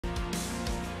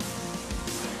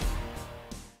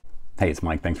Hey, it's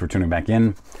Mike. Thanks for tuning back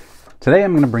in. Today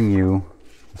I'm going to bring you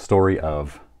the story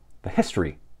of the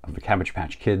history of the Cabbage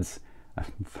Patch Kids,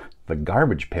 the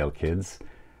Garbage Pail Kids,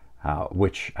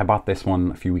 which I bought this one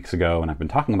a few weeks ago, and I've been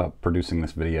talking about producing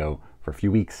this video for a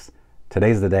few weeks.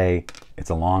 Today's the day.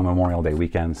 It's a long Memorial Day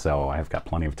weekend, so I've got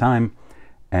plenty of time.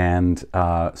 And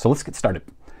so let's get started.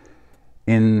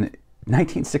 In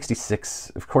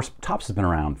 1966, of course, Topps has been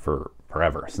around for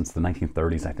forever, since the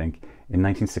 1930s, I think. In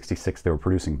 1966, they were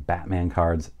producing Batman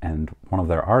cards, and one of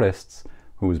their artists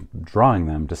who was drawing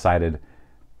them decided,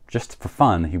 just for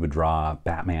fun, he would draw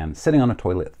Batman sitting on a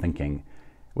toilet thinking.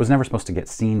 It was never supposed to get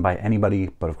seen by anybody,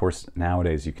 but of course,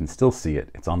 nowadays you can still see it.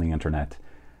 It's on the internet.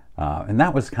 And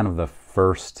that was kind of the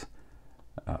first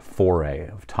foray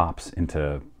of Topps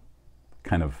into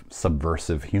kind of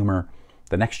subversive humor.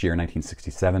 The next year,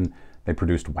 1967, they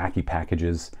produced wacky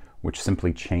packages, which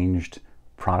simply changed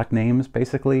product names,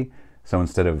 basically. So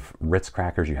instead of Ritz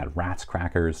crackers, you had Ratz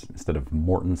crackers. Instead of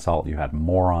Morton salt, you had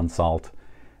Moron salt.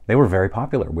 They were very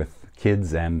popular with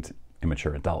kids and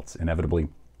immature adults, inevitably.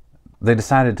 They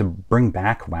decided to bring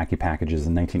back wacky packages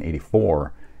in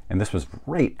 1984, and this was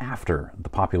right after the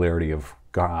popularity of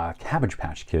Cabbage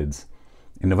Patch Kids.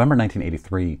 In November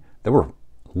 1983, there were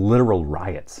literal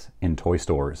riots in toy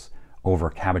stores over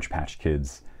Cabbage Patch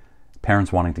Kids.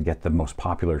 Parents wanting to get the most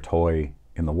popular toy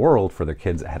in the world for their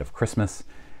kids ahead of Christmas.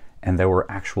 And there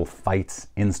were actual fights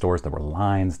in stores. There were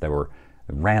lines. They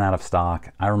ran out of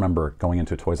stock. I remember going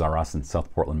into a Toys R Us in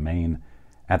South Portland, Maine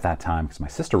at that time because my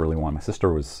sister really wanted. My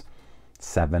sister was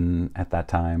 7 at that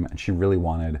time, and she really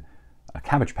wanted a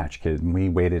Cabbage Patch Kid. And we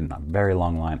waited in a very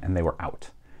long line, and they were out.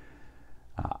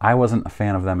 I wasn't a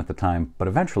fan of them at the time, but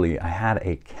eventually I had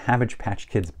a Cabbage Patch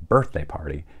Kids birthday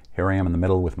party. Here I am in the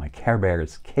middle with my Care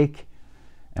Bears cake,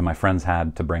 and my friends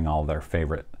had to bring all their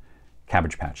favorite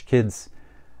Cabbage Patch Kids.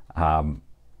 That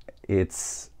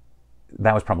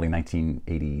was probably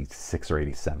 1986 or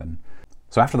 87.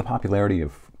 So after the popularity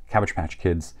of Cabbage Patch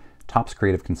Kids, Topps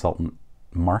creative consultant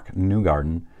Mark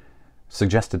Newgarden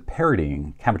suggested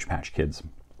parodying Cabbage Patch Kids.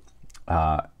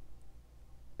 At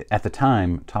the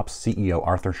time, Topps CEO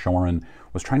Arthur Shorin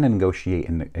was trying to negotiate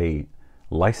a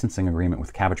licensing agreement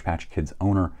with Cabbage Patch Kids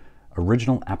owner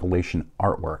Original Appalachian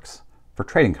Artworks for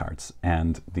trading cards,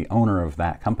 and the owner of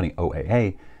that company,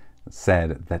 OAA,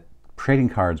 said that trading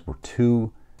cards were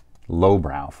too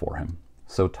lowbrow for him.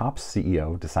 So Topps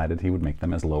CEO decided he would make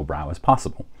them as lowbrow as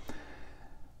possible.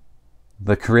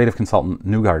 The creative consultant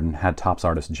Newgarden had Topps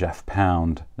artist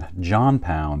John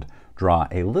Pound, draw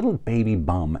a little baby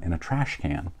bum in a trash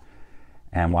can.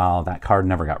 And while that card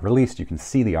never got released, you can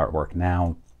see the artwork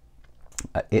now.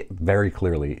 It very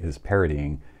clearly is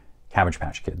parodying Cabbage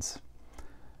Patch Kids.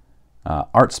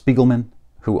 Art Spiegelman,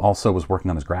 who also was working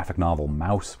on his graphic novel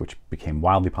Mouse, which became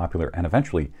wildly popular and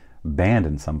eventually banned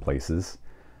in some places.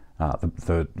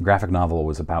 The graphic novel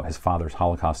was about his father's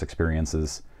Holocaust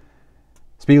experiences.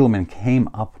 Spiegelman came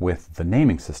up with the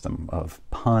naming system of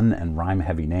pun and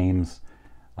rhyme-heavy names,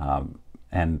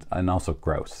 and also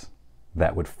gross,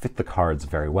 that would fit the cards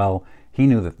very well. He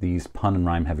knew that these pun and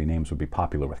rhyme-heavy names would be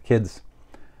popular with kids.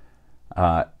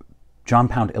 John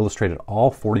Pound illustrated all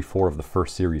 44 of the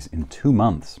first series in 2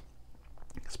 months.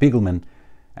 Spiegelman,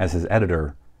 as his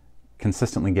editor,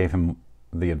 consistently gave him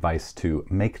the advice to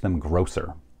make them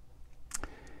grosser.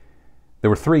 There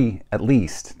were 3, at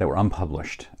least, that were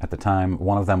unpublished at the time.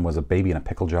 One of them was a baby in a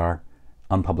pickle jar,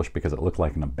 unpublished because it looked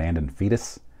like an abandoned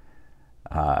fetus.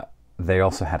 They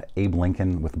also had Abe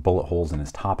Lincoln with bullet holes in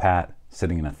his top hat,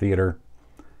 sitting in a theater.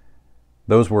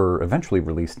 Those were eventually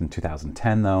released in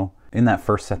 2010, though. In that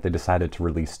first set, they decided to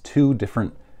release 2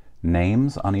 different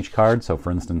names on each card. So,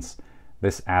 for instance,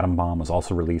 this atom bomb was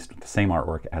also released with the same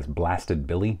artwork as Blasted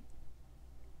Billy.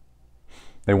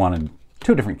 They wanted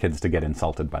 2 different kids to get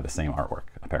insulted by the same artwork,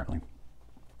 apparently.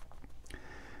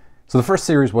 So the first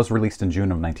series was released in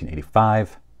June of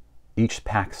 1985. Each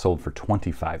pack sold for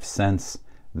 25 cents.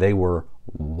 They were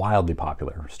wildly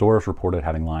popular. Stores reported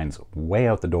having lines way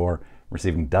out the door,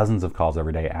 receiving dozens of calls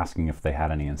every day asking if they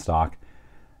had any in stock.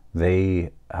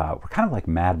 They were kind of like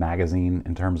Mad Magazine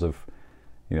in terms of,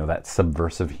 that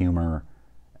subversive humor,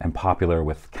 and popular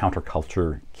with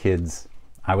counterculture kids.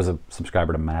 I was a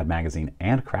subscriber to Mad Magazine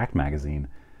and Cracked Magazine.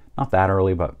 Not that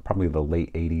early, but probably the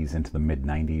late 80s into the mid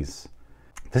 90s.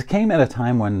 This came at a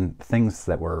time when things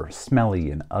that were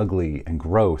smelly and ugly and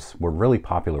gross were really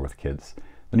popular with kids.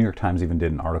 The New York Times even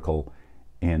did an article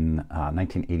in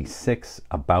 1986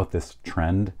 about this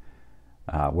trend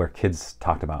where kids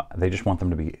talked about they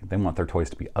want their toys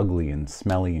to be ugly and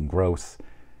smelly and gross.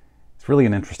 It's really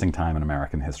an interesting time in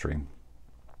American history.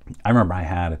 I remember I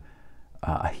had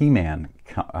a He-Man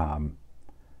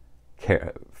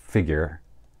figure,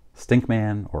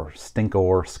 Stinkman or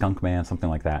Stinkor, Skunkman, something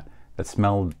like that, that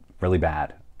smelled really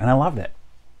bad. And I loved it.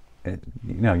 You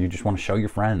know, you just want to show your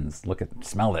friends, look at,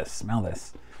 smell this, smell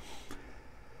this.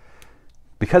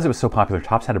 Because it was so popular,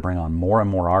 Topps had to bring on more and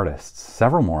more artists,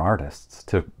 several more artists,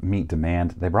 to meet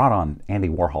demand. They brought on Andy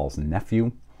Warhol's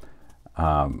nephew.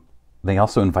 They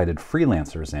also invited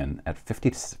freelancers in at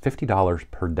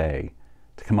 $50 per day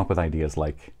to come up with ideas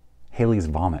like Haley's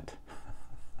Vomit.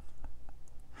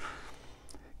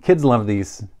 Kids loved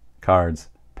these cards.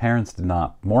 Parents did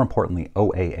not. More importantly,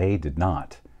 OAA did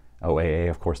not. OAA,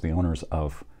 of course, the owners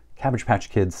of Cabbage Patch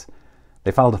Kids,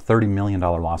 they filed a $30 million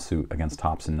lawsuit against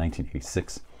Topps in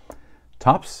 1986.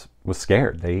 Topps was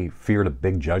scared. They feared a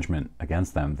big judgment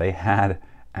against them. They had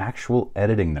actual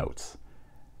editing notes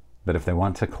that if they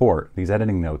went to court, these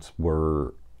editing notes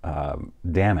were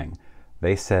damning.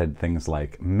 They said things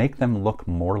like, make them look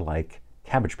more like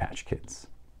Cabbage Patch Kids.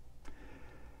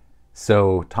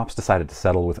 So Topps decided to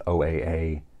settle with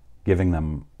OAA, giving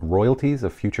them royalties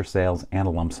of future sales and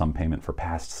a lump sum payment for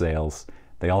past sales.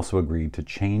 They also agreed to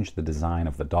change the design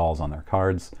of the dolls on their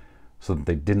cards so that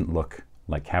they didn't look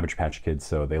like Cabbage Patch Kids,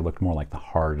 so they looked more like the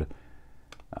hard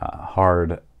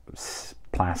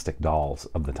plastic dolls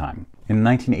of the time. In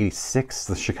 1986,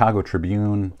 the Chicago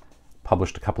Tribune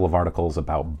published a couple of articles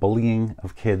about bullying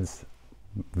of kids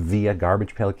via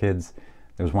Garbage Pail Kids.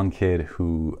 There was one kid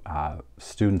who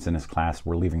students in his class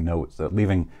were leaving notes,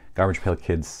 leaving Garbage Pail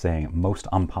Kids saying most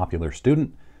unpopular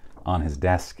student on his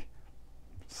desk.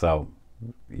 So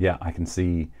yeah, I can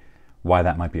see why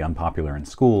that might be unpopular in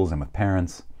schools and with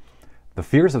parents. The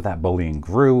fears of that bullying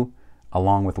grew,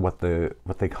 along with what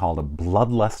they called a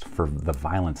bloodlust for the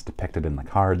violence depicted in the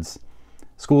cards.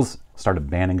 Schools started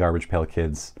banning Garbage Pail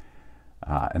Kids,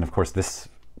 and of course this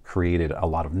created a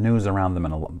lot of news around them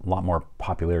and a lot more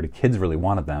popularity. Kids really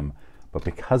wanted them, but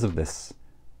because of this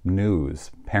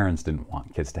news, parents didn't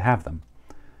want kids to have them.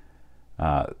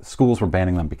 Schools were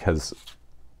banning them because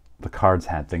the cards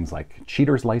had things like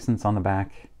cheater's license on the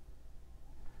back.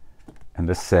 And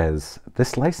this says,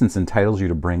 this license entitles you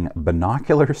to bring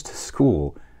binoculars to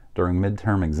school during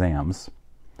midterm exams.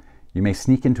 You may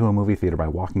sneak into a movie theater by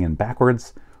walking in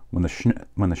backwards when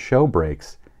the show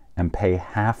breaks, and pay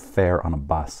half fare on a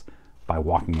bus by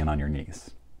walking in on your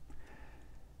knees.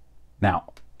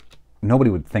 Now, nobody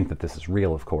would think that this is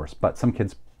real, of course, but some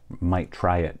kids might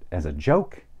try it as a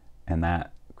joke, and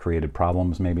that created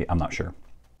problems, maybe, I'm not sure.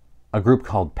 A group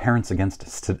called Parents Against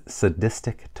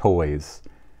Sadistic Toys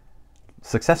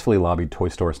successfully lobbied toy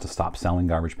stores to stop selling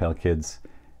Garbage Pail Kids,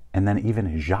 and then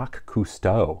even Jacques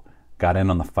Cousteau got in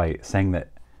on the fight, saying that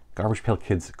Garbage Pail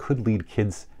Kids could lead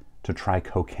kids to try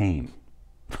cocaine.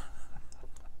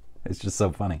 It's just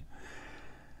so funny.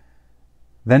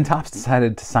 Then Topps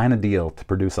decided to sign a deal to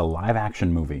produce a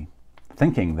live-action movie,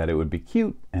 thinking that it would be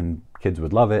cute and kids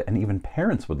would love it and even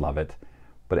parents would love it,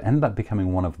 but it ended up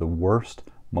becoming one of the worst,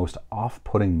 most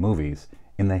off-putting movies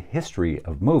in the history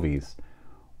of movies,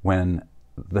 when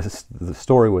the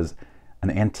story was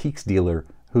an antiques dealer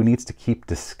who needs to keep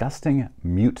disgusting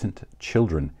mutant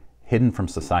children hidden from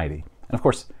society. And of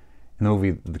course, in the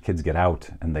movie, the kids get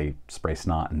out and they spray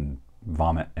snot and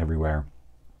vomit everywhere.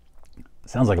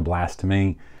 Sounds like a blast to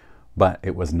me, but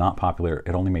it was not popular.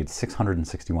 It only made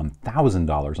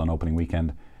 $661,000 on opening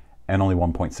weekend and only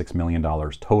 $1.6 million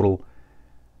total.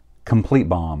 Complete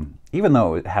bomb, even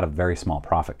though it had a very small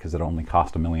profit because it only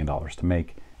cost $1 million to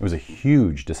make. It was a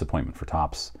huge disappointment for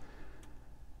Topps.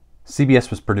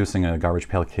 CBS was producing a Garbage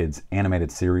Pail Kids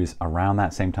animated series around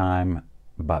that same time,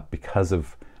 but because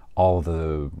of all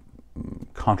the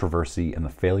controversy and the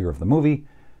failure of the movie,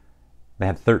 they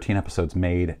had 13 episodes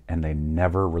made and they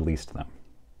never released them.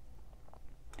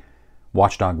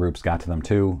 Watchdog groups got to them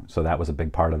too, so that was a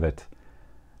big part of it.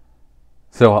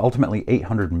 So ultimately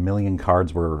 800 million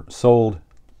cards were sold,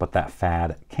 but that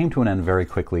fad came to an end very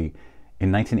quickly.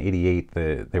 In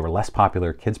 1988, they were less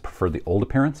popular. Kids preferred the old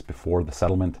appearance before the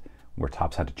settlement, where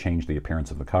Topps had to change the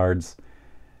appearance of the cards.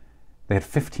 They had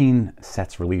 15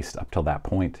 sets released up till that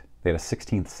point. They had a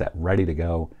 16th set ready to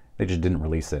go. They just didn't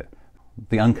release it.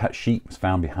 The uncut sheet was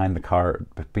found behind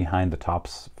the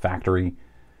Topps factory,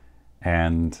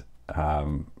 and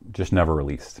just never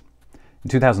released. In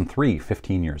 2003,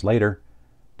 15 years later,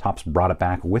 Topps brought it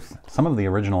back with some of the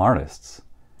original artists,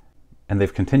 and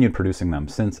they've continued producing them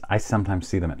since. I sometimes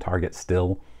see them at Target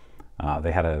still.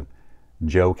 They had a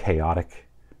Joe Chaotic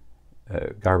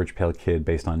Garbage Pail Kid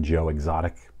based on Joe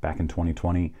Exotic back in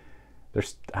 2020.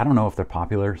 I don't know if they're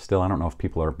popular still. I don't know if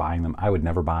people are buying them. I would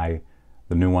never buy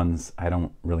the new ones. I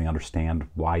don't really understand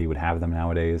why you would have them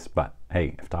nowadays, but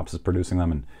hey, if Topps is producing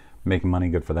them and making money,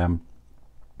 good for them.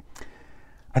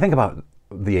 I think about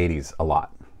the 80s a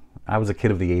lot. I was a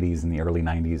kid of the 80s and the early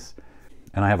 90s,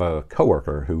 and I have a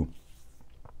coworker who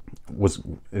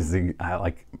is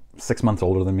like 6 months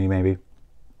older than me maybe,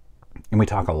 and we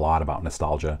talk a lot about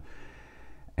nostalgia.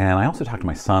 And I also talk to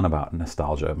my son about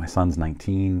nostalgia. My son's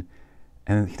 19,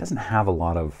 and he doesn't have a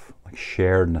lot of like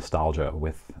shared nostalgia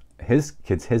with his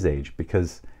kids his age,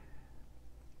 because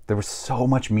there was so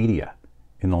much media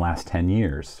in the last 10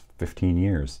 years, 15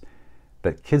 years,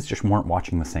 that kids just weren't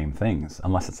watching the same things,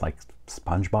 unless it's like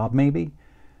SpongeBob maybe.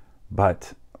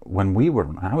 But when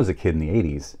I was a kid in the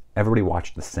 80s, everybody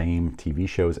watched the same TV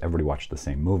shows, everybody watched the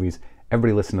same movies,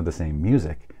 everybody listened to the same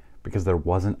music, because there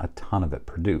wasn't a ton of it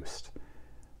produced.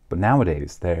 But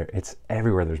nowadays, it's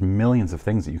everywhere. There's millions of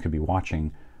things that you could be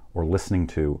watching or listening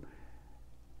to.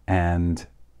 And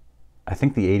I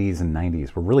think the 80s and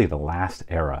 90s were really the last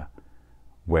era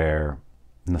where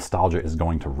nostalgia is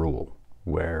going to rule,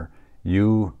 where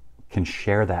you can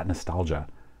share that nostalgia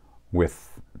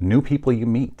with new people you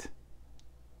meet,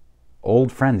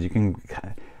 old friends.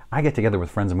 I get together with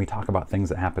friends and we talk about things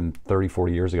that happened 30,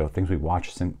 40 years ago, things we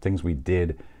watched, things we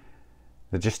did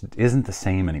that just isn't the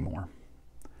same anymore.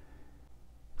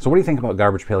 So what do you think about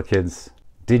Garbage Pail Kids?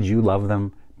 Did you love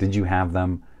them? Did you have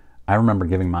them? I remember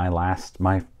giving I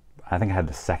think I had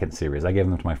the second series. I gave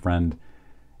them to my friend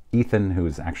Ethan,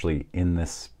 who's actually in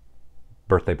this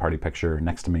birthday party picture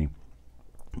next to me.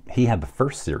 He had the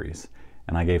first series,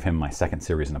 and I gave him my second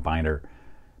series in a binder,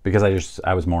 because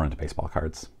I was more into baseball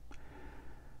cards.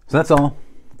 So that's all.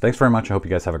 Thanks very much. I hope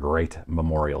you guys have a great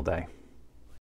Memorial Day.